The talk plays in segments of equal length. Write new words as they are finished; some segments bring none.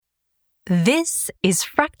This is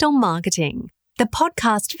Fractal Marketing, the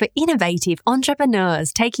podcast for innovative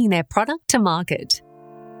entrepreneurs taking their product to market.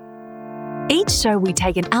 Each show, we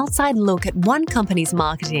take an outside look at one company's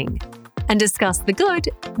marketing and discuss the good,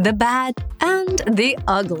 the bad, and the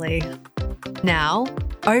ugly. Now,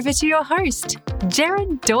 over to your host,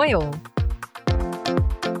 Jared Doyle.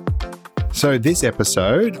 So this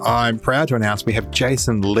episode, I'm proud to announce we have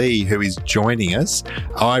Jason Lee, who is joining us.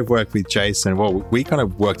 I've worked with Jason. Well, we kind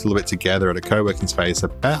of worked a little bit together at a co-working space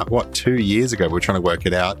about, 2 years ago. We were trying to work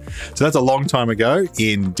it out. So that's a long time ago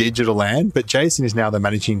in digital land. But Jason is now the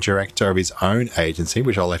managing director of his own agency,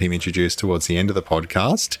 which I'll let him introduce towards the end of the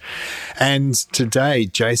podcast. And today,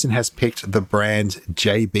 Jason has picked the brand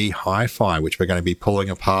JB Hi-Fi, which we're going to be pulling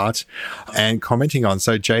apart and commenting on.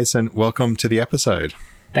 So Jason, welcome to the episode.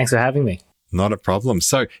 Thanks for having me. Not a problem.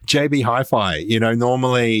 So JB Hi-Fi,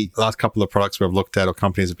 normally last couple of products we've looked at or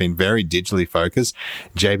companies have been very digitally focused.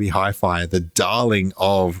 JB Hi-Fi, the darling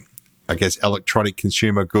of, I guess, electronic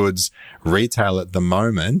consumer goods retail at the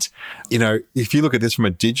moment. If you look at this from a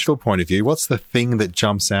digital point of view, what's the thing that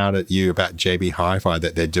jumps out at you about JB Hi-Fi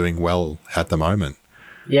that they're doing well at the moment?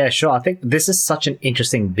 Yeah, sure. I think this is such an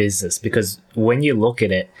interesting business because when you look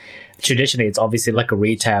at it, traditionally, it's obviously like a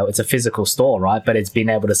retail, it's a physical store, right? But it's been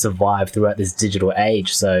able to survive throughout this digital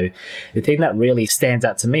age. So the thing that really stands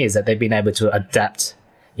out to me is that they've been able to adapt,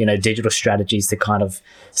 digital strategies to kind of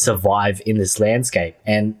survive in this landscape.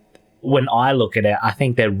 And when I look at it, I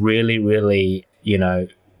think they're really, really,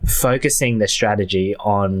 focusing their strategy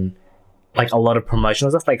on like a lot of promotional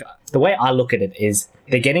stuff. Like the way I look at it is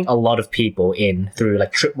they're getting a lot of people in through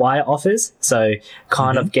like tripwire offers. So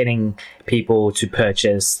kind of getting people to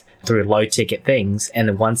purchase through low ticket things, and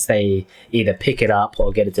then once they either pick it up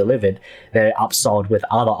or get it delivered, they're upsold with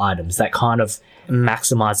other items that kind of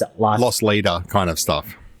maximize that loss leader kind of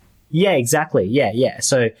stuff. Yeah, exactly. Yeah.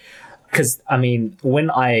 So, because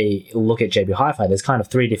when I look at JB Hi-Fi, there's kind of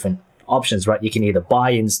three different options, right? You can either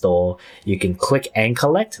buy in store, you can click and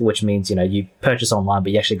collect, which means you purchase online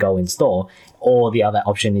but you actually go in store, or the other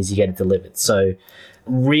option is you get it delivered. So,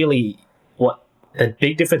 really, the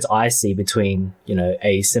big difference I see between,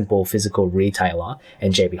 a simple physical retailer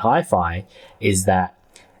and JB Hi-Fi is that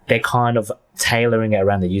they're kind of tailoring it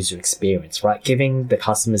around the user experience, right? Giving the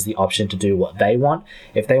customers the option to do what they want.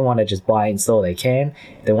 If they want to just buy in store, they can.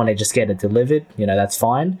 If they want to just get it delivered, that's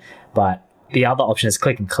fine. But the other option is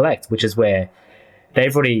click and collect, which is where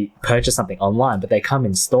they've already purchased something online, but they come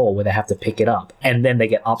in store where they have to pick it up, and then they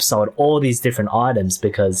get upsold all these different items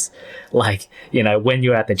because, when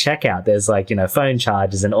you're at the checkout, there's phone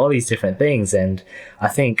charges and all these different things. And I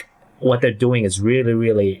think what they're doing is really,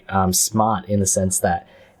 really smart in the sense that,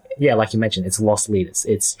 like you mentioned, it's loss leaders.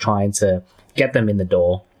 It's trying to get them in the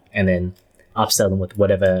door and then upsell them with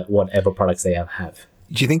whatever products they have.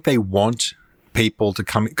 Do you think they want people to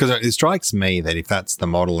come, because it strikes me that if that's the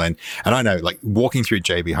model, and I know walking through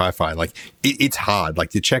JB Hi-Fi, it's hard.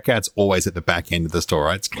 The checkout's always at the back end of the store,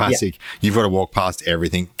 right? It's classic. Yeah. You've got to walk past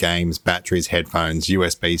everything: games, batteries, headphones,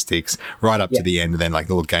 USB sticks, right up to the end, and then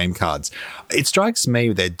little game cards. It strikes me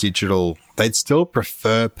with their digital, they'd still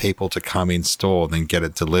prefer people to come in store than get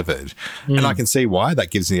it delivered. And I can see why. That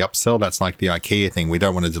gives the upsell. That's like the IKEA thing. We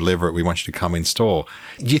don't want to deliver it. We want you to come in store.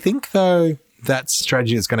 Do you think, though, that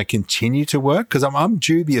strategy is going to continue to work? Because I'm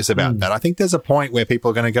dubious about that. I think there's a point where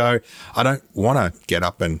people are going to go, I don't want to get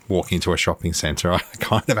up and walk into a shopping centre. I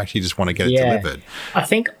kind of actually just want to get it delivered. I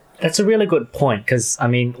think that's a really good point because,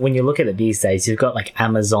 when you look at it these days, you've got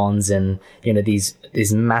Amazons and, these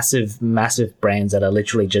massive, massive brands that are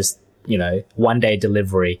literally just, one day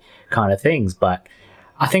delivery kind of things. But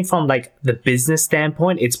I think from the business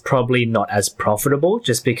standpoint, it's probably not as profitable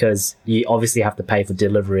just because you obviously have to pay for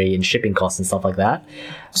delivery and shipping costs and stuff like that.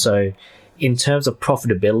 So in terms of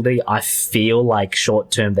profitability, I feel like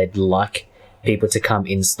short term, they'd like people to come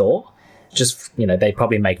in store. Just, they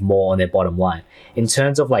probably make more on their bottom line. In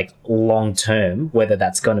terms of long term, whether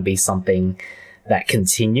that's going to be something that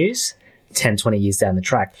continues 10, 20 years down the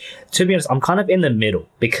track, to be honest, I'm kind of in the middle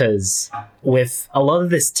because with a lot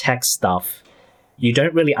of this tech stuff, you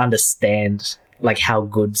don't really understand how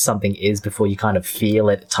good something is before you kind of feel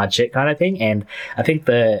it, touch it kind of thing. And I think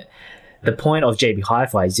the point of JB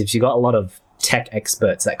Hi-Fi is if you've got a lot of tech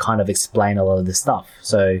experts that kind of explain a lot of this stuff.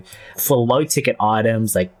 So for low ticket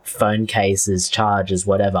items like phone cases, chargers,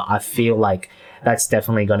 whatever, I feel like that's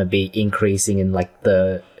definitely going to be increasing in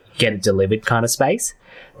the get it delivered kind of space.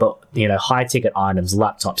 But, high ticket items,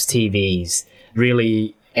 laptops, TVs,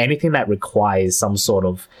 really anything that requires some sort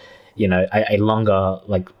of a longer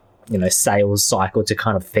sales cycle to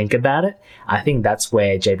kind of think about it. I think that's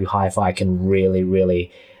where JB Hi-Fi can really,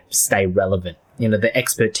 really stay relevant, the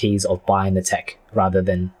expertise of buying the tech rather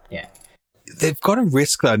than, They've got a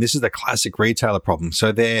risk though, and this is the classic retailer problem.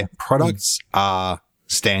 So their products are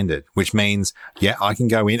standard, which means, I can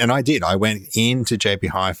go in, and I did. I went into JB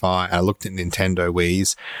Hi-Fi and I looked at Nintendo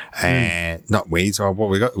Wii's and not Wii's. Oh, what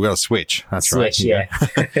we got a Switch. That's Switch, right.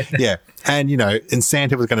 yeah. Yeah. And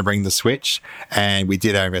Santa was going to bring the Switch, and we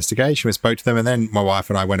did our investigation. We spoke to them, and then my wife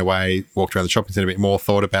and I went away, walked around the shopping center a bit more,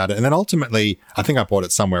 thought about it. And then ultimately, I think I bought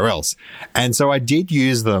it somewhere else. And so I did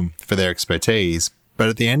use them for their expertise. But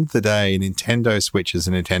at the end of the day, a Nintendo Switch is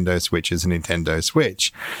a Nintendo Switch is a Nintendo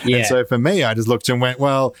Switch. Yeah. And so for me, I just looked and went,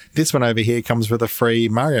 well, this one over here comes with a free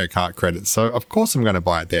Mario Kart credit. So of course I'm going to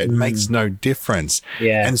buy it there. It makes no difference.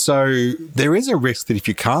 Yeah. And so there is a risk that if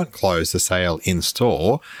you can't close the sale in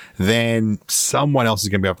store, then someone else is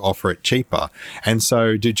going to be able to offer it cheaper. And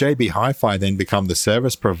so do JB Hi-Fi then become the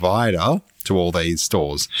service provider to all these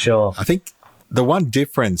stores? Sure. I think the one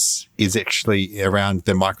difference is actually around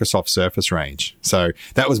the Microsoft Surface range. So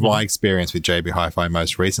that was my experience with JB Hi-Fi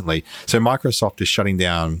most recently. So Microsoft is shutting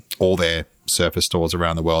down all their Surface stores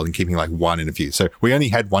around the world and keeping like one in a few. So we only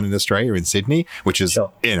had one in Australia in Sydney, which is,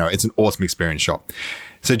 it's an awesome experience shop.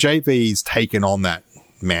 So JB's taken on that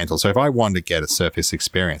mantle. So if I want to get a Surface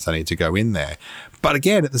experience, I need to go in there. But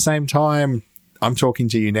again, at the same time, I'm talking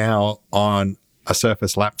to you now on a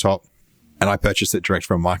Surface laptop, and I purchased it direct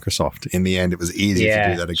from Microsoft. In the end, it was easy to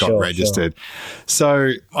do that. It got registered.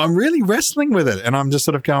 So I'm really wrestling with it. And I'm just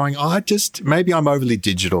sort of going, maybe I'm overly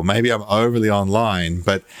digital. Maybe I'm overly online.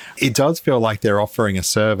 But it does feel like they're offering a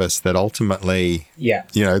service that ultimately,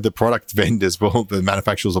 the product vendors the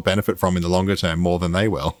manufacturers will benefit from in the longer term more than they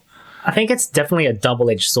will. I think it's definitely a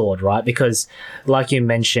double-edged sword, right? Because like you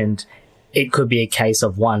mentioned, it could be a case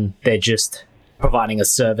of one, they're just providing a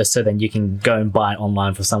service so then you can go and buy it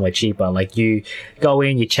online for somewhere cheaper. Like you go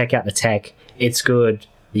in, you check out the tech, it's good,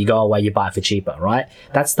 you go away, you buy it for cheaper, right?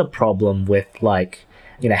 That's the problem with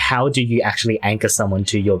how do you actually anchor someone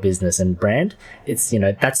to your business and brand? It's,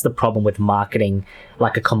 that's the problem with marketing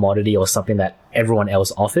like a commodity or something that everyone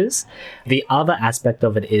else offers. The other aspect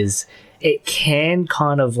of it is it can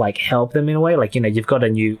kind of like help them in a way. Like, you've got a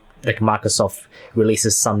new, like Microsoft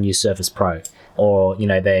releases some new Surface Pro, or,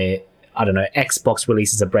 Xbox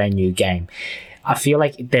releases a brand new game. I feel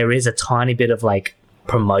like there is a tiny bit of like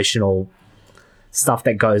promotional stuff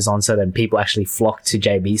that goes on so that people actually flock to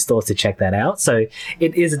JB stores to check that out. So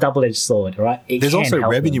it is a double-edged sword, right? There's also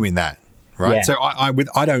revenue in that, right? Yeah. So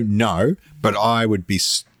I don't know, but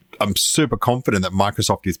I'm super confident that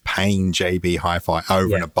Microsoft is paying JB Hi-Fi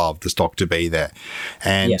over and above the stock to be there.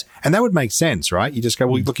 And that would make sense, right? You just go,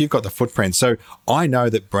 well, look, you've got the footprint. So I know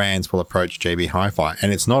that brands will approach JB Hi-Fi,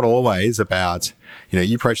 and it's not always about,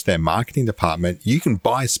 you approach their marketing department, you can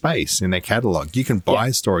buy space in their catalog, you can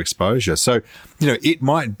buy store exposure. So, it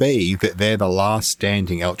might be that they're the last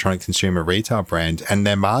standing electronic consumer retail brand, and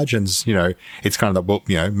their margins, it's kind of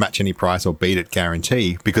the, match any price or beat it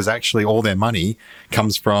guarantee, because actually all their money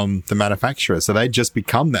comes from the manufacturer. So they just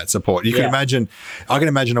become that support. I can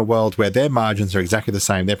imagine a world where their margins are exactly the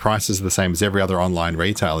same, their prices are the same as every other online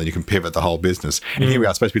retailer, and you can pivot the whole business. And here we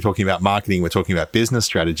are supposed to be talking about marketing, we're talking about business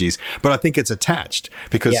strategies, but I think it's attached,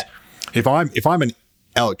 because if I'm an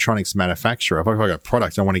electronics manufacturer, if I've got a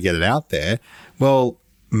product, I want to get it out there, well,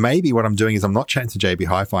 maybe what I'm doing is I'm not chatting to JB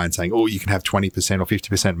Hi-Fi and saying, you can have 20% or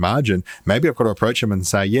 50% margin. Maybe I've got to approach them and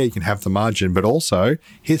say, you can have the margin, but also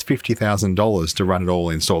here's $50,000 to run it all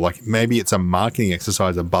in store. Like maybe it's a marketing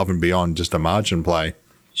exercise above and beyond just a margin play.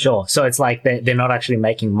 Sure. So it's like they're not actually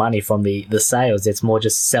making money from the sales. It's more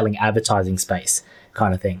just selling advertising space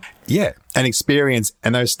kind of thing. Yeah. And experience,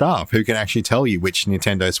 and those staff who can actually tell you which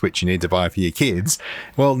Nintendo Switch you need to buy for your kids.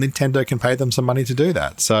 Well, Nintendo can pay them some money to do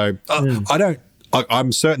that. So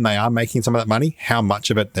I'm certain they are making some of that money. How much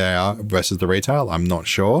of it they are versus the retail, I'm not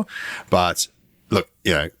sure. But look,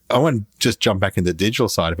 I want to just jump back into the digital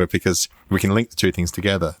side of it, because we can link the two things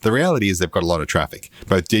together. The reality is they've got a lot of traffic,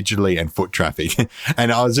 both digitally and foot traffic.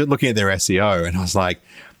 And I was looking at their SEO and I was like,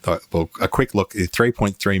 well, a quick look,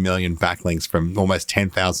 3.3 million backlinks from almost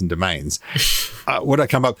 10,000 domains. What did I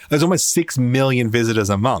come up? There's almost 6 million visitors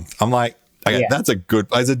a month. I'm like, okay, that's a good,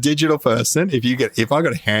 as a digital person, if I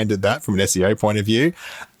got handed that from an SEO point of view,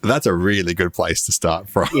 that's a really good place to start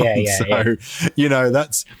from. That's,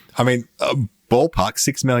 ballpark,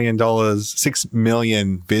 $6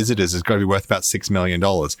 million visitors has got to be worth about $6 million.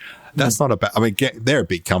 That's not a bad, they're a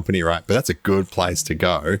big company, right? But that's a good place to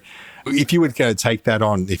go. If you would go take that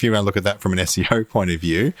on, if you're going to look at that from an SEO point of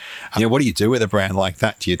view, what do you do with a brand like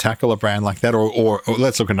that? Do you tackle a brand like that? Or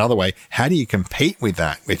let's look another way. How do you compete with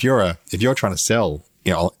that? If you're trying to sell,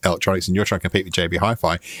 electronics and you're trying to compete with JB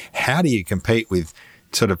Hi-Fi, how do you compete with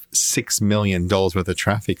sort of $6 million worth of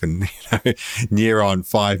traffic and near on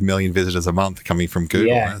 5 million visitors a month coming from Google.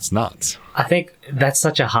 Yeah. That's nuts. I think that's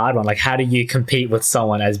such a hard one. Like, how do you compete with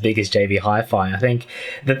someone as big as JB Hi-Fi? I think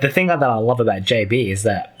the thing that I love about JB is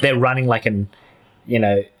that they're running like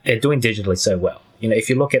they're doing digitally so well.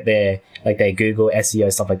 If you look at their Google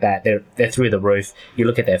SEO, stuff like that, they're through the roof. You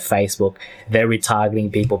look at their Facebook, they're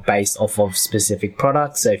retargeting people based off of specific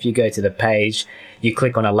products. So if you go to the page, you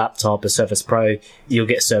click on a laptop, a Surface Pro, you'll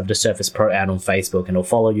get served a Surface Pro ad on Facebook, and it'll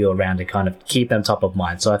follow you around to kind of keep them top of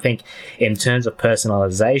mind. So I think in terms of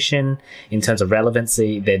personalization, in terms of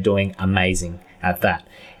relevancy, they're doing amazing at that.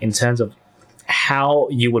 In terms of how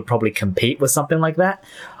you would probably compete with something like that,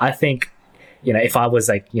 I think, if I was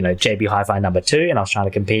JB Hi-Fi number 2 and I was trying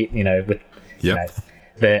to compete, with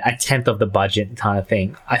a tenth of the budget kind of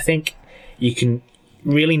thing, I think you can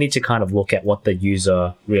really need to kind of look at what the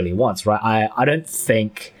user really wants, right? I don't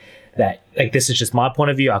think that, this is just my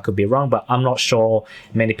point of view, I could be wrong, but I'm not sure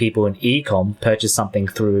many people in e-com purchase something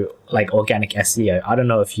through organic SEO. I don't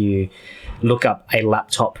know if you look up a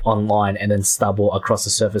laptop online and then stumble across a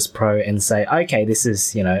Surface Pro and say, okay, this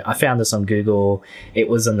is, I found this on Google. It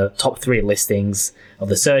was in the top 3 listings of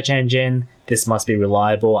the search engine. This must be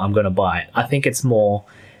reliable. I'm going to buy it. I think it's more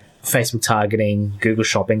Facebook targeting, Google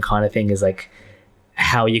shopping kind of thing is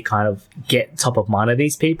how you kind of get top of mind of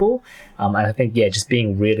these people. And I think, just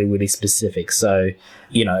being really, really specific. So,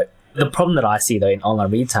 the problem that I see though in online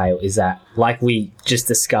retail is that, like we just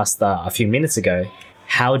discussed a few minutes ago,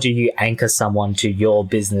 how do you anchor someone to your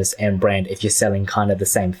business and brand if you're selling kind of the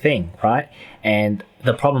same thing, right? And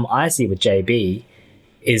the problem I see with JB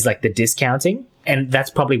is the discounting. And that's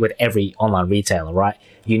probably with every online retailer, right?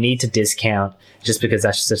 You need to discount just because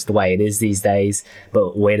that's just the way it is these days.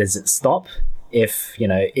 But where does it stop? If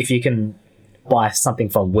you can buy something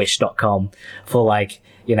from wish.com for a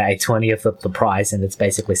 20th of the price and it's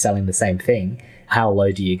basically selling the same thing, how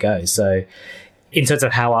low do you go? So in terms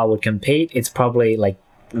of how I would compete, it's probably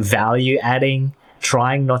value adding,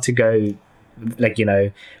 trying not to go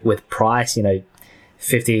with price, 50,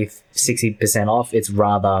 60% off. It's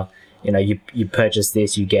rather, you purchase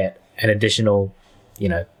this, you get an additional,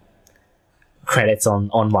 credits on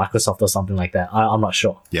Microsoft or something like that. I'm not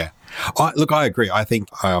sure. Yeah. I agree. I think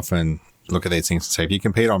I often look at these things and say, if you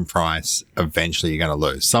compete on price, eventually you're going to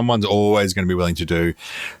lose. Someone's always going to be willing to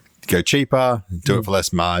go cheaper, do it for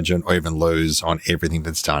less margin, or even lose on everything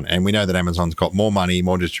that's done. And we know that Amazon's got more money,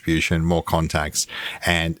 more distribution, more contacts,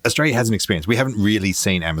 and Australia hasn't experienced. We haven't really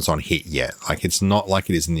seen Amazon hit yet. It's not like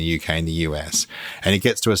it is in the UK and the US. And it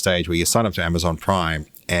gets to a stage where you sign up to Amazon Prime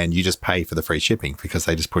and you just pay for the free shipping because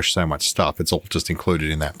they just push so much stuff. It's all just included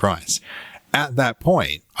in that price. At that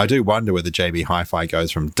point, I do wonder whether JB Hi-Fi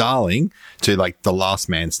goes from darling to the last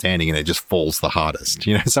man standing and it just falls the hardest.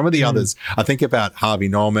 Some of the others, I think about Harvey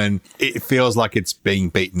Norman, it feels like it's being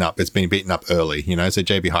beaten up. It's been beaten up early, so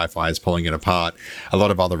JB Hi-Fi is pulling it apart. A lot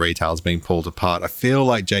of other retailers being pulled apart. I feel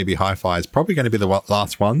like JB Hi-Fi is probably going to be the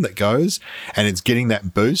last one that goes, and it's getting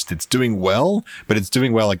that boost. It's doing well, but it's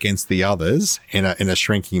doing well against the others in a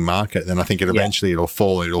shrinking market. And I think eventually it'll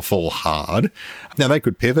fall hard. Now they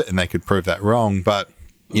could pivot and they could prove that wrong, but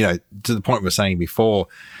to the point we were saying before,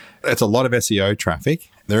 it's a lot of SEO traffic.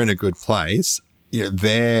 They're in a good place.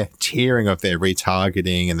 Their tiering of their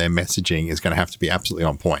retargeting and their messaging is going to have to be absolutely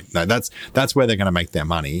on point. Now, that's where they're going to make their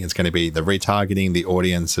money. It's going to be the retargeting, the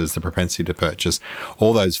audiences, the propensity to purchase,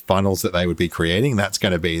 all those funnels that they would be creating. That's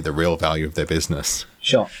going to be the real value of their business.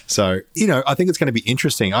 Sure. So, I think it's going to be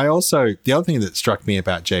interesting. The other thing that struck me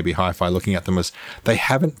about JB Hi-Fi looking at them was they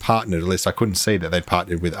haven't partnered, at least I couldn't see that they'd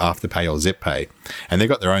partnered with Afterpay or ZipPay, and they've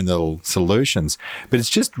got their own little solutions. But it's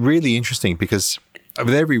just really interesting because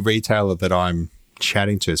with every retailer that I'm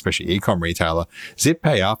chatting to, especially e-com retailer,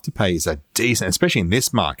 ZipPay, Afterpay is a decent, especially in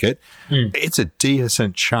this market, it's a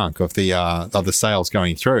decent chunk of the sales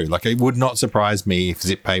going through. It would not surprise me if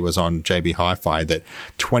ZipPay was on JB Hi-Fi that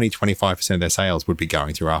 20-25% of their sales would be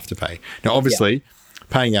going through Afterpay. Now, obviously,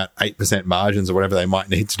 paying out 8% margins or whatever they might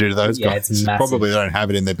need to do to those guys, probably they don't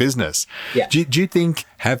have it in their business. Yeah. Do you think,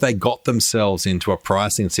 have they got themselves into a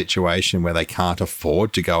pricing situation where they can't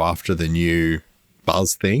afford to go after the new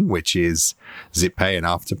buzz thing, which is ZipPay and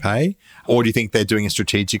Afterpay? Or do you think they're doing it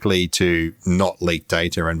strategically to not leak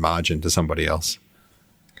data and margin to somebody else?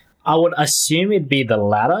 I would assume it'd be the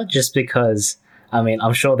latter, just because,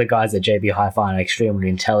 I'm sure the guys at JB Hi-Fi are extremely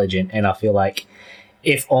intelligent, and I feel like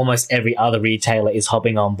if almost every other retailer is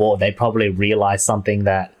hopping on board, they probably realize something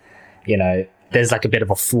that, there's a bit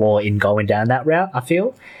of a flaw in going down that route, I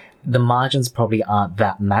feel. The margins probably aren't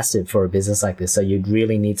that massive for a business like this. So you'd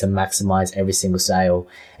really need to maximize every single sale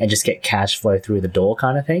and just get cash flow through the door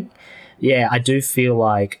kind of thing. Yeah, I do feel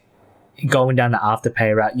like going down the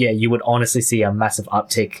Afterpay route, yeah, you would honestly see a massive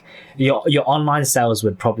uptick. Your online sales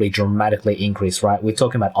would probably dramatically increase, right? We're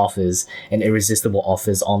talking about offers and irresistible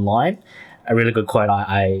offers online. A really good quote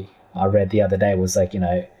I read the other day was like,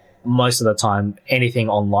 most of the time, anything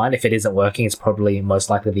online, if it isn't working, it's probably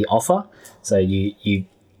most likely the offer. So you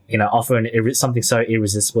offer something so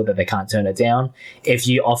irresistible that they can't turn it down. If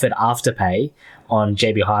you offered Afterpay on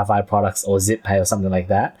JB Hi-Fi products or ZipPay or something like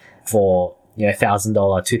that for $1,000,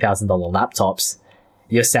 $2,000 laptops,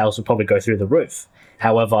 your sales will probably go through the roof.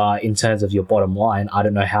 However, in terms of your bottom line, I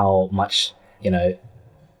don't know how much,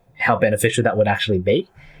 how beneficial that would actually be.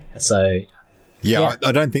 So, yeah.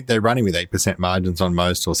 I don't think they're running with 8% margins on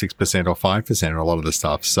most, or 6% or 5% on a lot of the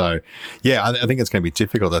stuff. So, yeah, I think it's going to be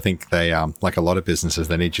difficult. I think they, like a lot of businesses,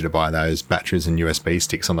 they need you to buy those batteries and USB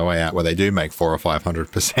sticks on the way out, where they do make 400 or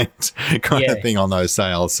 500% kind of thing on those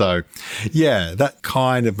sales. So, yeah, that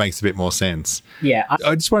kind of makes a bit more sense. Yeah.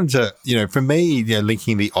 I just wanted to, for me,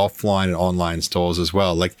 linking the offline and online stores as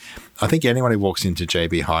well, like, I think anyone who walks into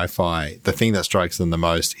JB Hi-Fi, the thing that strikes them the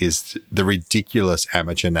most is the ridiculous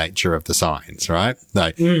amateur nature of the signs, right?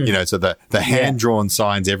 So the hand-drawn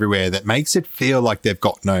signs everywhere that makes it feel like they've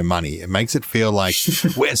got no money. It makes it feel like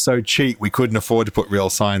we're so cheap we couldn't afford to put real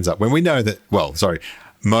signs up. When we know that,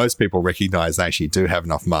 most people recognize they actually do have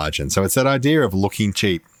enough margin. So it's that idea of looking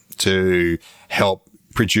cheap to help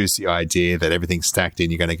produce the idea that everything's stacked in,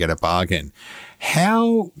 you're going to get a bargain.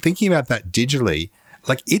 Thinking about that digitally,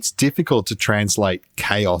 like, it's difficult to translate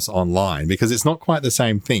chaos online because it's not quite the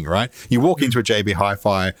same thing, right? You walk into a JB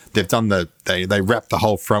Hi-Fi, they've done they wrap the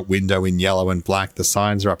whole front window in yellow and black. The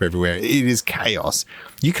signs are up everywhere. It is chaos.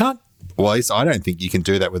 You can't, well, at least I don't think you can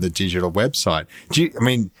do that with a digital website. Do you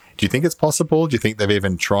think it's possible? Do you think they've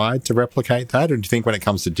even tried to replicate that? Or do you think when it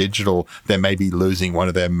comes to digital, they may be losing one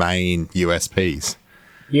of their main USPs?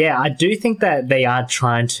 Yeah, I do think that they are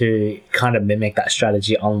trying to kind of mimic that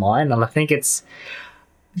strategy online. And I think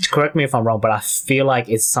correct me if I'm wrong, but I feel like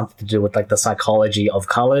it's something to do with like the psychology of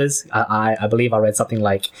colors. I believe I read something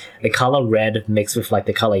like the color red mixed with like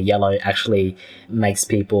the color yellow actually makes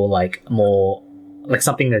people like more like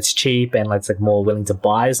something that's cheap and like more willing to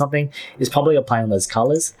buy or something is probably a play on those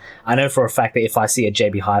colors. I know for a fact that if I see a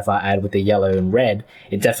JB Hi-Fi ad with the yellow and red,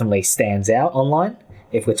 it definitely stands out online.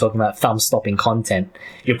 If we're talking about thumb-stopping content,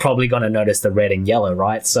 you're probably going to notice the red and yellow,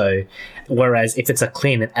 right? So, whereas if it's a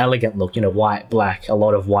clean and elegant look, white, black, a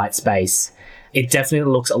lot of white space, it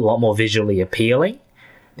definitely looks a lot more visually appealing.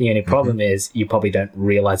 The only problem is you probably don't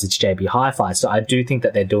realize it's JB Hi-Fi. So I do think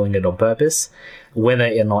that they're doing it on purpose. Whether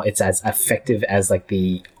or not it's as effective as like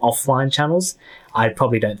the offline channels, I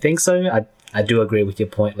probably don't think so. I do agree with your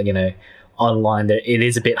point. Like, online, that it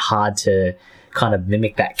is a bit hard to kind of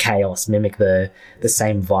mimic that chaos, mimic the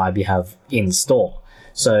same vibe you have in store.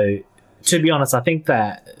 So to be honest, I think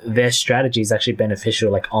that their strategy is actually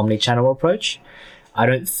beneficial, like omni-channel approach. I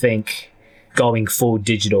don't think going full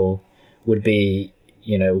digital would be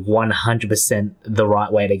 100% the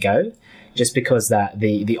right way to go, just because that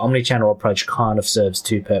the omni-channel approach kind of serves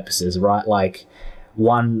two purposes, right? Like,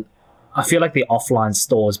 one, I feel like the offline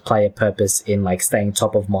stores play a purpose in like staying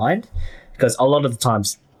top of mind, because a lot of the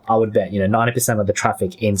times I would bet 90% of the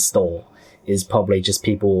traffic in store is probably just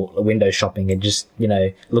people window shopping and just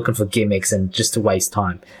looking for gimmicks and just to waste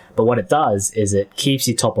time. But what it does is it keeps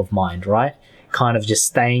you top of mind, right? Kind of just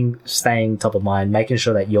staying top of mind, making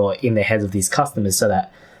sure that you're in the heads of these customers, so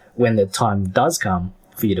that when the time does come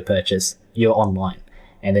for you to purchase, you're online,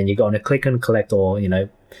 and then you're going to click and collect, or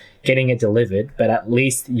getting it delivered, but at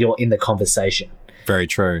least you're in the conversation. Very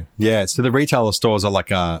true. Yeah. So the retailer stores are like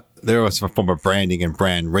they're a form of branding and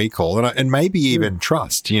brand recall, and maybe even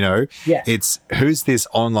trust. Yeah. It's who's this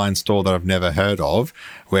online store that I've never heard of,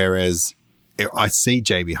 whereas I see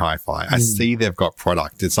JB Hi-Fi, I see they've got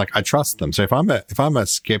product. It's like I trust them. So if I'm a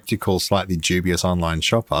skeptical, slightly dubious online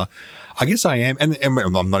shopper, I guess I am, and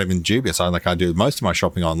I'm not even dubious. I do most of my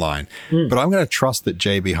shopping online, but I'm going to trust that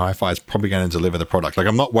JB Hi-Fi is probably going to deliver the product. Like,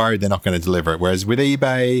 I'm not worried they're not going to deliver it. Whereas with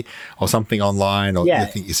eBay or something online, or I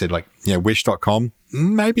think you said like Wish.com,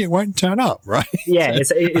 maybe it won't turn up, right? Yeah,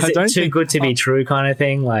 is it too good to be true kind of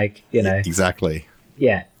thing? Like, Exactly.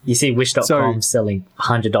 Yeah. You see Wish.com selling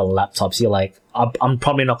 $100 laptops, you're like, I'm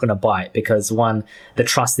probably not going to buy it because, one, the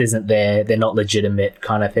trust isn't there, they're not legitimate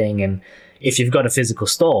kind of thing. And if you've got a physical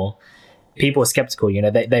store, people are skeptical,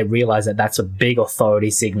 they realize that that's a big authority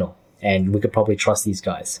signal, and we could probably trust these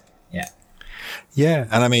guys. Yeah. Yeah.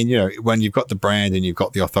 And I mean, when you've got the brand and you've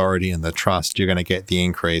got the authority and the trust, you're going to get the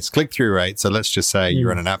increased click-through rate. So let's just say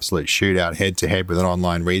you're in an absolute shootout head-to-head with an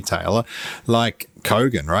online retailer like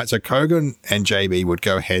Kogan, right? So Kogan and JB would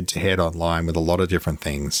go head-to-head online with a lot of different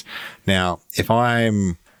things. Now, if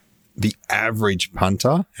I'm the average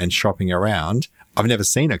punter and shopping around, I've never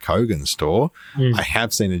seen a Kogan store. I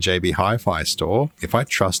have seen a JB Hi-Fi store. If I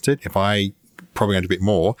trust it, if I probably going to a bit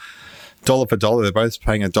more, dollar for dollar, they're both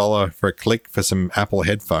paying $1 for a click for some Apple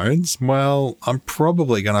headphones. Well, I'm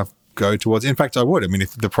probably going to go towards, in fact, I would. I mean,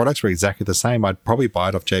 if the products were exactly the same, I'd probably buy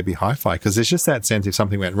it off JB Hi-Fi because there's just that sense if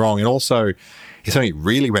something went wrong. And also, if something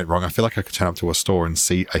really went wrong, I feel like I could turn up to a store and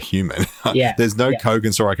see a human. Yeah. There's no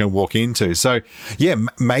Kogan store I can walk into. So, yeah,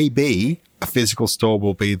 maybe a physical store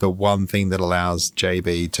will be the one thing that allows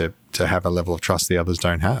JB to have a level of trust the others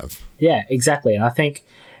don't have. Yeah, exactly. And I think,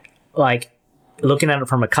 like, looking at it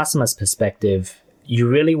from a customer's perspective, you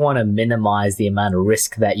really want to minimize the amount of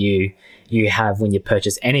risk that you have when you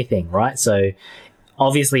purchase anything, right? So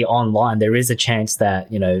obviously online, there is a chance that,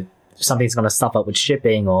 something's going to stuff up with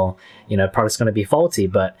shipping or, product's going to be faulty,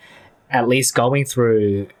 but at least going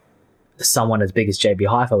through someone as big as JB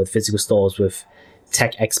Hi-Fi with physical stores with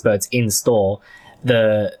tech experts in store,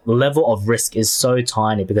 the level of risk is so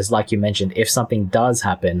tiny because like you mentioned, if something does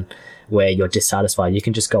happen where you're dissatisfied, you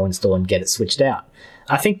can just go in store and get it switched out.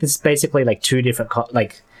 I think there's basically like two different,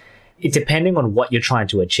 depending on what you're trying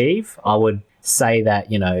to achieve, I would say that,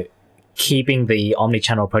 keeping the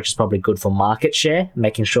omni-channel approach is probably good for market share,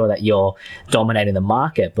 making sure that you're dominating the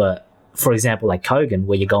market. But for example, like Kogan,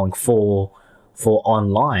 where you're going for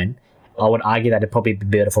online, I would argue that it'd probably be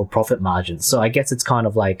better for profit margins. So I guess it's kind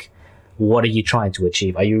of like, what are you trying to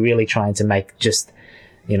achieve? Are you really trying to make just,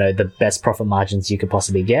 the best profit margins you could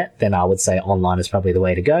possibly get? Then I would say online is probably the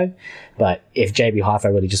way to go. But if JB Hi-Fi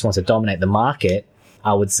really just wants to dominate the market,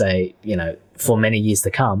 I would say, for many years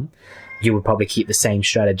to come, you would probably keep the same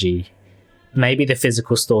strategy. Maybe the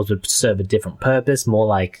physical stores would serve a different purpose, more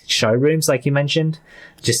like showrooms, like you mentioned,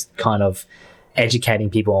 just kind of educating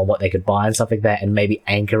people on what they could buy and stuff like that, and maybe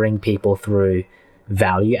anchoring people through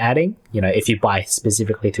value adding. If you buy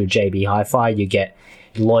specifically through JB Hi-Fi, you get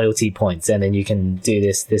loyalty points and then you can do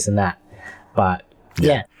this and that. But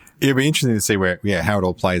yeah. It'll be interesting to see how it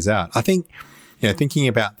all plays out. I think, thinking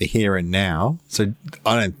about the here and now, so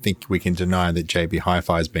I don't think we can deny that JB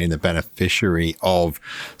Hi-Fi has been the beneficiary of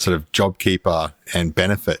sort of JobKeeper and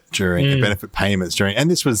benefit benefit payments during, and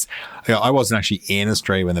this was, I wasn't actually in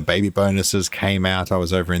Australia when the baby bonuses came out. I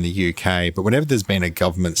was over in the UK, but whenever there's been a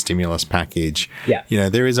government stimulus package,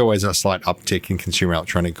 there is always a slight uptick in consumer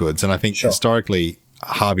electronic goods. And I think historically,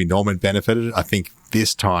 Harvey Norman benefited. I think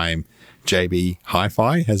this time JB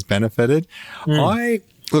Hi-Fi has benefited.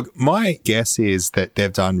 Look, my guess is that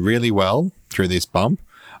they've done really well through this bump,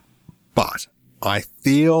 but I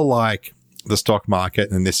feel like the stock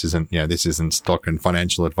market, and this isn't stock and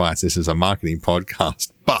financial advice, this is a marketing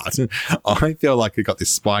podcast, but I feel like it got this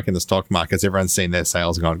spike in the stock markets. Everyone's seen their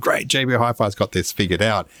sales and gone, great, JB Hi-Fi's got this figured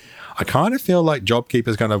out. I kind of feel like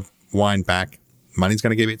JobKeeper's going to wind back. Money's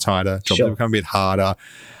going to get a bit tighter. Jobs will become a bit harder.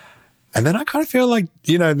 And then I kind of feel like,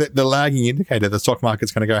 the lagging indicator, the stock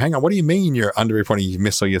market's going to go, hang on, what do you mean you're underreporting, you've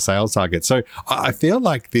missed all your sales targets? So I feel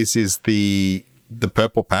like this is the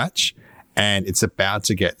purple patch, and it's about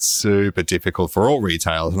to get super difficult for all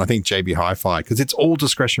retailers. And I think JB Hi-Fi, because it's all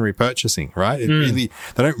discretionary purchasing, right? They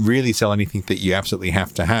don't really sell anything that you absolutely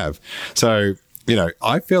have to have. So,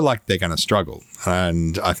 I feel like they're going to struggle.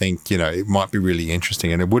 And I think, it might be really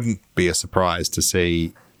interesting, and it wouldn't be a surprise to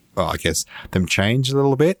see, I guess, them change a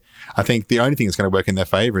little bit. I think the only thing that's going to work in their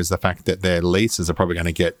favor is the fact that their leases are probably going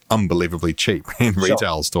to get unbelievably cheap in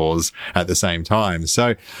retail stores at the same time.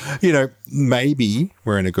 So, maybe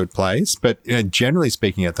we're in a good place, but generally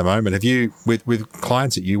speaking at the moment, have you, with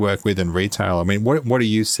clients that you work with in retail, I mean, what are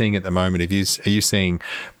you seeing at the moment? Are you seeing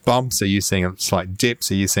bumps? Are you seeing slight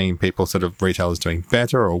dips? Are you seeing people sort of retailers doing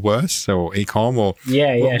better or worse, or e-com, or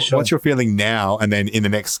sure. What's your feeling now and then in the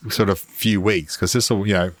next sort of few weeks? Because this will,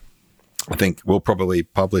 I think we'll probably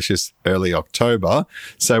publish this early October,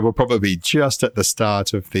 so we'll probably be just at the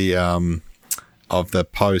start of the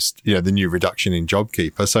post, the new reduction in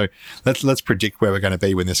JobKeeper. So let's predict where we're going to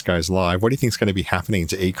be when this goes live. What do you think is going to be happening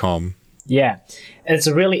to e-com? Yeah, it's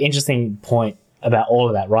a really interesting point about all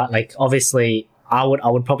of that, right? Like, obviously, I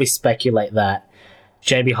would probably speculate that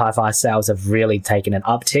JB Hi-Fi sales have really taken an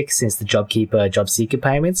uptick since the JobKeeper, JobSeeker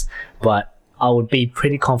payments, but I would be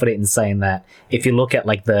pretty confident in saying that if you look at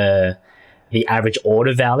like the the average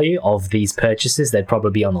order value of these purchases, they'd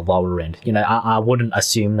probably be on the lower end. You know, I wouldn't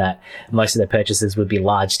assume that most of their purchases would be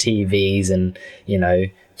large TVs and, you know,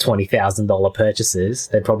 $20,000 purchases.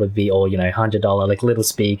 They'd probably be all, you know, $100, like little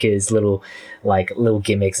speakers, little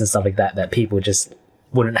gimmicks and stuff like that, that people just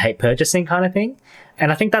wouldn't hate purchasing kind of thing.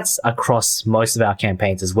 And I think that's across most of our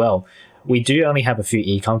campaigns as well. We do only have a few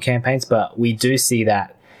e-com campaigns, but we do see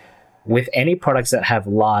that with any products that have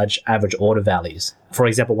large average order values. For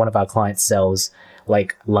example, one of our clients sells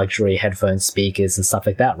like luxury headphones, speakers and stuff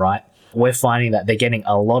like that, right? We're finding that they're getting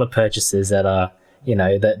a lot of purchases that are, you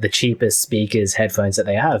know, the cheapest speakers, headphones that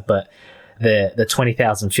they have, but the $20,000,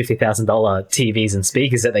 $50,000 TVs and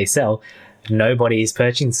speakers that they sell, nobody is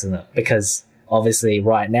purchasing them, because obviously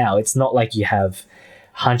right now it's not like you have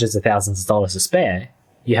hundreds of thousands of dollars to spare.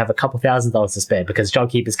 You have a couple $1,000s to spare because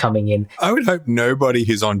JobKeeper's coming in. I would hope nobody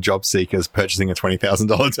who's on JobSeeker is purchasing a $20,000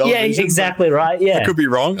 television. Yeah, exactly right. Yeah. I could be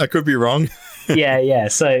wrong. Yeah.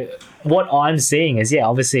 So what I'm seeing is,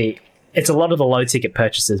 obviously it's a lot of the low ticket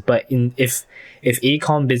purchases, but if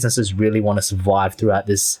e-com businesses really want to survive throughout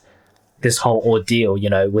this whole ordeal, you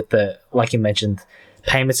know, with like you mentioned,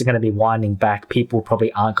 payments are going to be winding back. People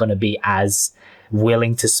probably aren't going to be as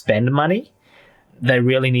willing to spend money. They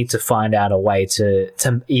really need to find out a way to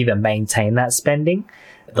either maintain that spending,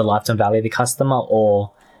 the lifetime value of the customer,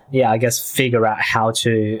 or I guess figure out how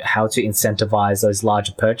to incentivize those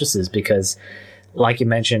larger purchases, because like you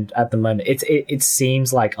mentioned, at the moment it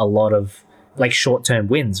seems like a lot of like short-term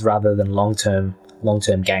wins rather than long-term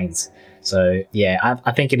gains. So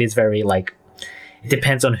I think it is very like, it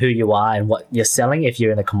depends on who you are and what you're selling. If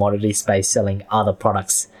you're in the commodity space selling other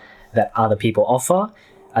products that other people offer,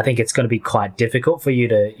 I think it's going to be quite difficult for you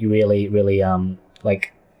to really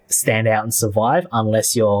like stand out and survive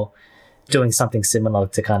unless you're doing something similar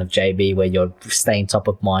to kind of JB, where you're staying top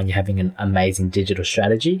of mind, you're having an amazing digital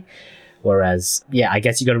strategy. Whereas, I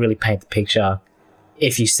guess you got to really paint the picture.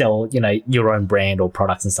 If you sell, you know, your own brand or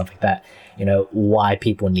products and stuff like that, you know, why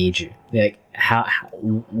people need you. Like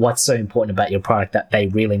what's so important about your product that they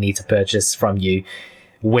really need to purchase from you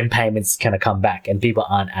when payments kind of come back and people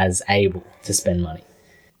aren't as able to spend money.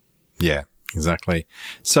 Yeah, exactly.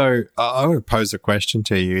 So I would pose a question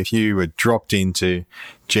to you. If you were dropped into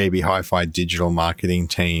JB Hi-Fi digital marketing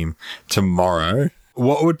team tomorrow,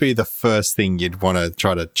 what would be the first thing you'd want to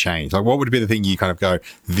try to change? Like, what would be the thing you kind of go,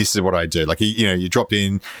 this is what I do? Like, you know, you dropped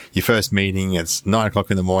in your first meeting, it's 9:00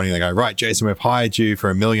 in the morning. They go, right, Jason, we've hired you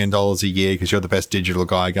for $1 million a year because you're the best digital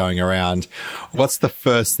guy going around. What's the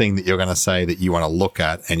first thing that you're going to say that you want to look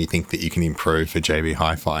at and you think that you can improve for JB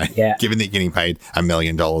Hi-Fi? Yeah. Given that you're getting paid $1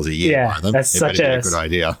 million a year by them, that's such a good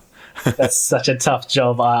idea. That's such a tough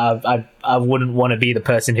job. I wouldn't want to be the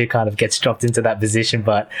person who kind of gets dropped into that position,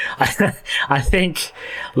 but I think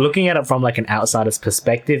looking at it from like an outsider's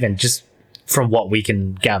perspective and just from what we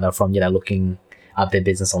can gather from, you know, looking up their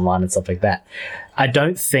business online and stuff like that, I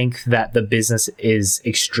don't think that the business is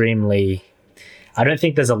I don't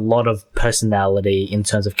think there's a lot of personality in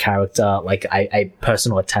terms of character, like a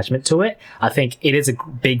personal attachment to it. I think it is a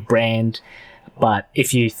big brand. But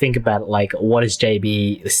if you think about it, like, what does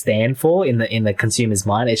JB stand for in the consumer's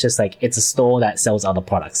mind? It's just like, it's a store that sells other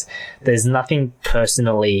products. There's nothing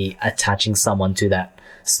personally attaching someone to that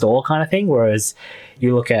store kind of thing. Whereas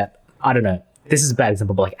you look at, I don't know, this is a bad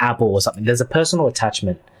example, but like Apple or something, there's a personal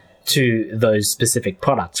attachment to those specific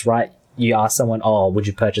products, right? You ask someone, would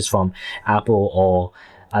you purchase from Apple or,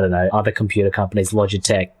 I don't know, other computer companies,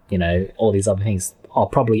 Logitech, you know, all these other things,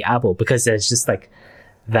 probably Apple, because there's just like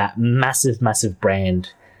that massive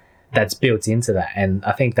brand that's built into that. And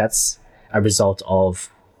I think that's a result of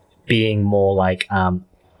being more like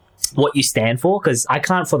what you stand for, because I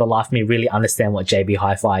can't for the life of me really understand what JB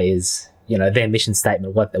Hi-Fi is, you know, their mission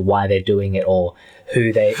statement, why they're doing it, or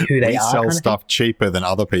who they we are. Sell stuff cheaper than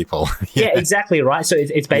other people. Yeah, exactly right. So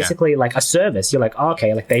it's basically like a service. You're like,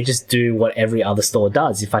 okay, like they just do what every other store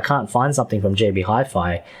does. If I can't find something from JB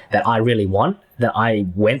Hi-Fi that I really want, that I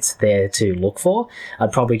went there to look for,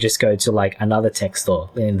 I'd probably just go to like another tech store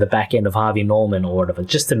in the back end of Harvey Norman or whatever,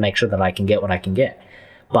 just to make sure that I can get what I can get.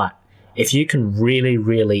 But if you can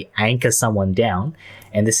really anchor someone down,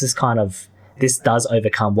 and this does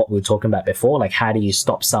overcome what we were talking about before, like how do you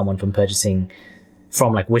stop someone from purchasing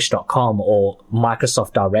from like Wish.com or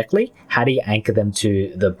Microsoft directly? How do you anchor them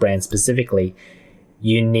to the brand specifically?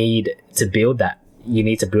 You need to build that. You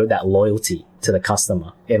need to build that loyalty to the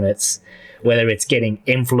customer. And whether it's getting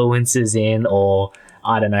influencers in, or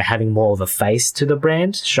I don't know, having more of a face to the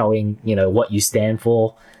brand, showing, you know, what you stand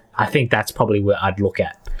for. I think that's probably where I'd look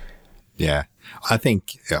at. Yeah. I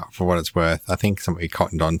think, for what it's worth, I think something we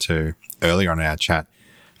cottoned on to earlier on in our chat,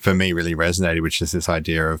 for me really resonated, which is this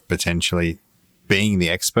idea of potentially being the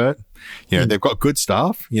expert. They've got good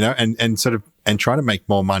staff, and trying to make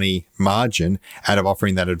more money margin out of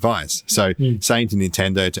offering that advice. So saying to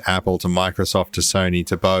Nintendo, to Apple, to Microsoft, to Sony,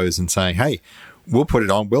 to Bose, and saying, hey, we'll put it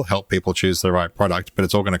on, we'll help people choose the right product, but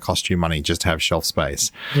it's all going to cost you money just to have shelf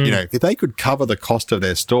space. If they could cover the cost of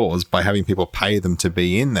their stores by having people pay them to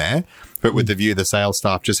be in there, but with the view the sales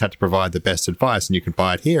staff just had to provide the best advice and you can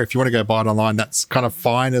buy it here. If you want to go buy it online, that's kind of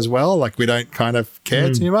fine as well. Like, we don't kind of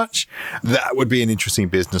care too much. That would be an interesting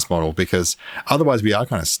business model, because otherwise we are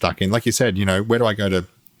kind of stuck in, like you said, where do I go to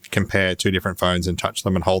compare two different phones and touch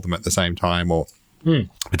them and hold them at the same time, or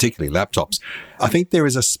particularly laptops? I think there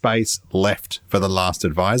is a space left for the last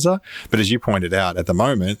advisor, but as you pointed out, at the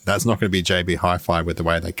moment, that's not going to be JB Hi-Fi with the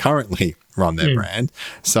way they currently run their brand.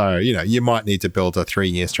 So, you might need to build a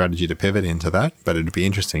 3-year strategy to pivot into that, but it'd be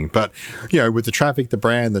interesting. But, with the traffic, the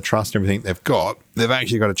brand, the trust, everything they've got, they've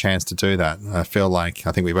actually got a chance to do that. I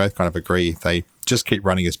think we both kind of agree, if they just keep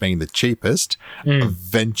running as being the cheapest,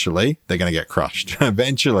 eventually they're going to get crushed.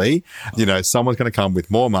 Eventually, someone's going to come with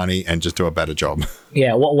more money and just do a better job.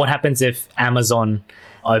 Yeah. What happens if Amazon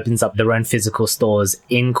opens up their own physical stores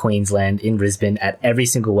in Queensland, in Brisbane, at every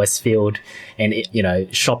single Westfield and,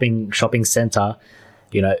 shopping center?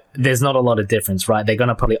 There's not a lot of difference, right? They're going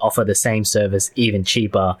to probably offer the same service even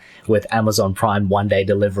cheaper with Amazon Prime 1-day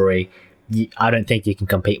delivery. I don't think you can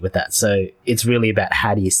compete with that. So it's really about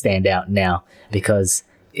how do you stand out now, because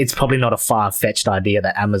it's probably not a far-fetched idea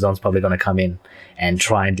that Amazon's probably going to come in and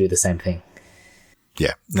try and do the same thing.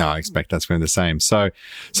 Yeah, no, I expect that's going to be the same. So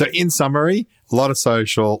in summary, a lot of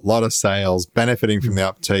social, a lot of sales, benefiting from the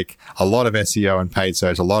uptick, a lot of SEO and paid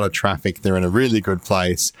search, a lot of traffic. They're in a really good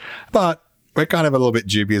place, but we're kind of a little bit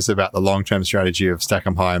dubious about the long-term strategy of stack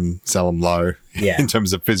them high and sell them low in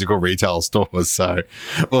terms of physical retail stores. So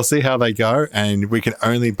we'll see how they go, and we can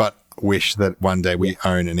only but wish that one day we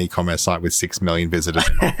own an e-commerce site with 6 million visitors,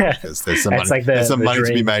 because there's some money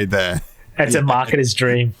to be made there. It's a marketer's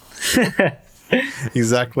dream.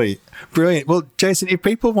 Exactly. Brilliant. Well, Jason, if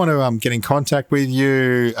people want to get in contact with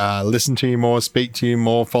you, listen to you more, speak to you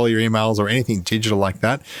more, follow your emails or anything digital like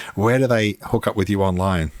that, where do they hook up with you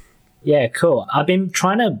online? Yeah, cool. I've been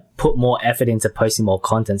trying to put more effort into posting more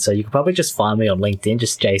content, so you can probably just find me on LinkedIn,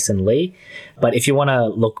 just Jason Lee. But if you want to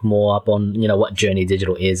look more up on, what Journey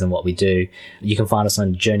Digital is and what we do, you can find us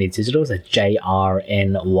on Journey Digital, so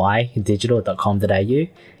jrnydigital.com.au.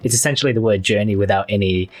 It's essentially the word journey without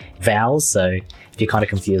any vowels, so if you're kind of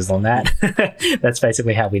confused on that, that's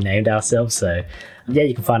basically how we named ourselves. So yeah,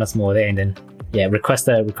 you can find us more there, and then request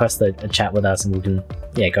a chat with us, and we can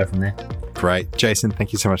go from there. Great. Jason,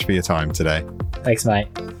 thank you so much for your time today. Thanks, mate.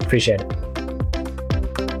 Appreciate it.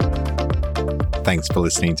 Thanks for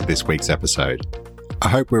listening to this week's episode. I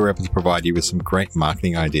hope we were able to provide you with some great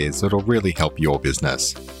marketing ideas that'll really help your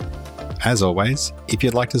business. As always, if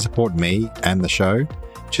you'd like to support me and the show,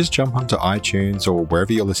 just jump onto iTunes or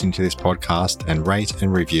wherever you're listening to this podcast and rate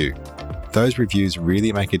and review. Those reviews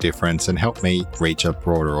really make a difference and help me reach a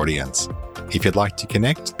broader audience. If you'd like to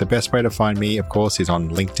connect, the best way to find me, of course, is on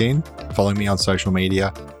LinkedIn, following me on social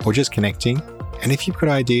media, or just connecting. And if you've got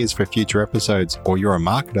ideas for future episodes, or you're a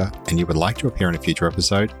marketer and you would like to appear in a future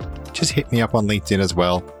episode, just hit me up on LinkedIn as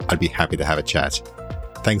well. I'd be happy to have a chat.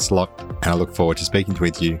 Thanks a lot, and I look forward to speaking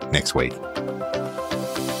with you next week.